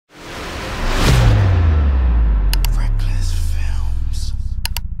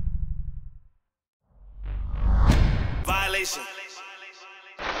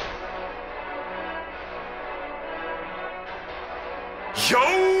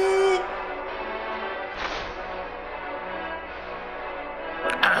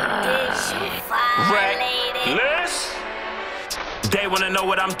wanna know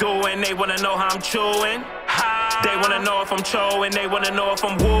what I'm doing, they wanna know how I'm chewing. They wanna know if I'm chewing, they wanna know if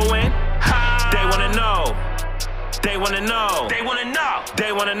I'm wooing. They wanna know. They wanna know. They wanna know.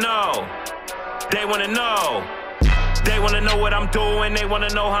 They wanna know. They wanna know. They wanna know what I'm doing, they wanna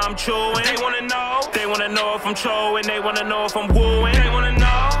know how I'm chewing. They wanna know. They wanna know if I'm chewing, they wanna know if I'm wooing. They wanna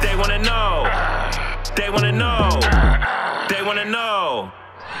know. They wanna know. They wanna know. They wanna know.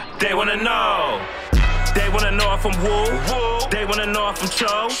 They wanna know. They wanna know if I'm woo. They wanna know if I'm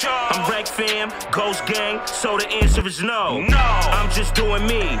cho. I'm Rec Fam, Ghost Gang, so the answer is no. I'm just doing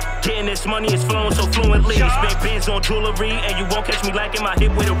me. Getting this money is flowing so fluently. Spend bins on jewelry, and you won't catch me lacking my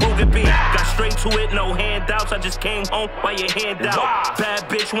hip with a Ruger beat. Got straight to it, no handouts. I just came home while your hand out. Bad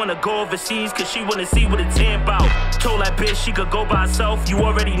bitch wanna go overseas, cause she wanna see what it's tan about. Told that bitch she could go by herself. You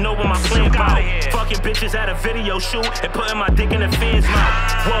already know what my plan about. Fucking bitches at a video shoot and putting my dick in the fans'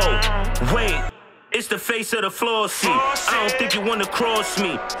 mouth. Whoa, wait. It's the face of the Flossy. I don't think you wanna cross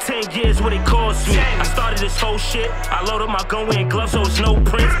me. 10 years what it cost me. I started this whole shit. I loaded my gun wearing gloves so it's no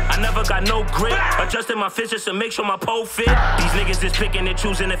prints. I never got no grip. Adjusted my fist just to make sure my pole fit. These niggas is picking and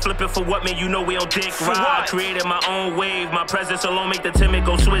choosing and flipping for what, man, you know we on dick ride. I created my own wave. My presence alone make the timid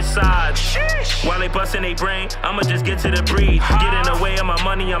go switch sides. While they busting they brain, I'ma just get to the breed. Get in the way of my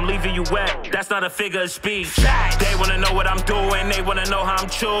money, I'm leaving you wet. That's not a figure of speech. They wanna know what I'm doing, they wanna know how I'm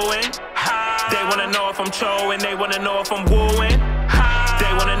chewing. They wanna know if I'm chewing, they wanna know if I'm wooing.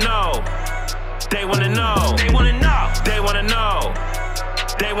 They wanna know. They wanna know. They wanna know. They wanna know.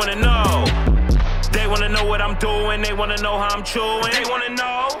 They wanna know. They wanna know what I'm doing, they wanna know how I'm chewing. They wanna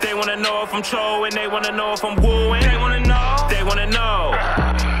know. They wanna know if I'm chewing, they wanna know if I'm wooing. They wanna know. They wanna know.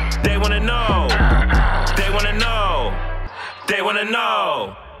 They wanna know. They wanna know. They wanna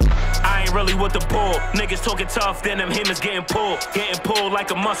know. I ain't really with the bull. Niggas talking tough, then them hammers getting pulled. Getting pulled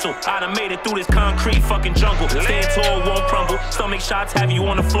like a muscle. I done made it through this concrete fucking jungle. Stand tall, won't crumble. Stomach shots have you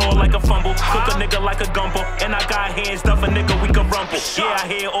on the floor like a fumble. Cook a nigga like a gumbo. And I got hands, stuff a nigga, we can rumble. Yeah, I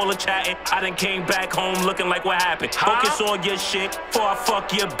hear all the chatting. I done came back home looking like what happened. Focus on your shit before I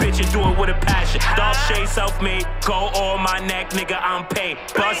fuck your bitch and do it with a passion. Dark shade, self-made. Go on my neck, nigga, I'm paid.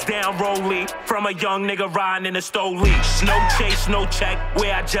 Bust down, rollie. From a young nigga riding in a stoli. No chase, no check.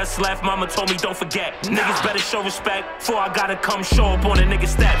 Where I just left. Mama told me don't forget. Niggas better show respect before I gotta come show up on a nigga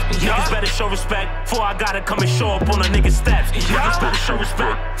steps. Niggas better show respect before I gotta come and show up on a nigga steps. Niggas better show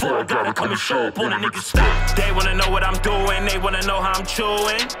respect before I gotta come and show up on a nigga steps. They wanna know what I'm doing, they wanna know how I'm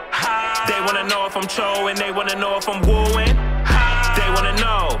chewing. They wanna know if I'm chewing, they wanna know if I'm wooing. They wanna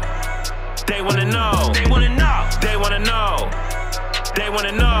know. They wanna know. They wanna know. They wanna know. They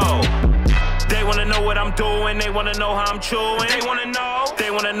wanna know. They wanna know what I'm doing, they wanna know how I'm chewing. They wanna know.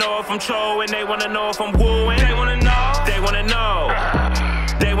 They wanna know if I'm chewing, they wanna know if I'm wooing. They wanna know. They wanna know.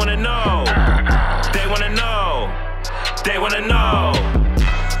 They wanna know.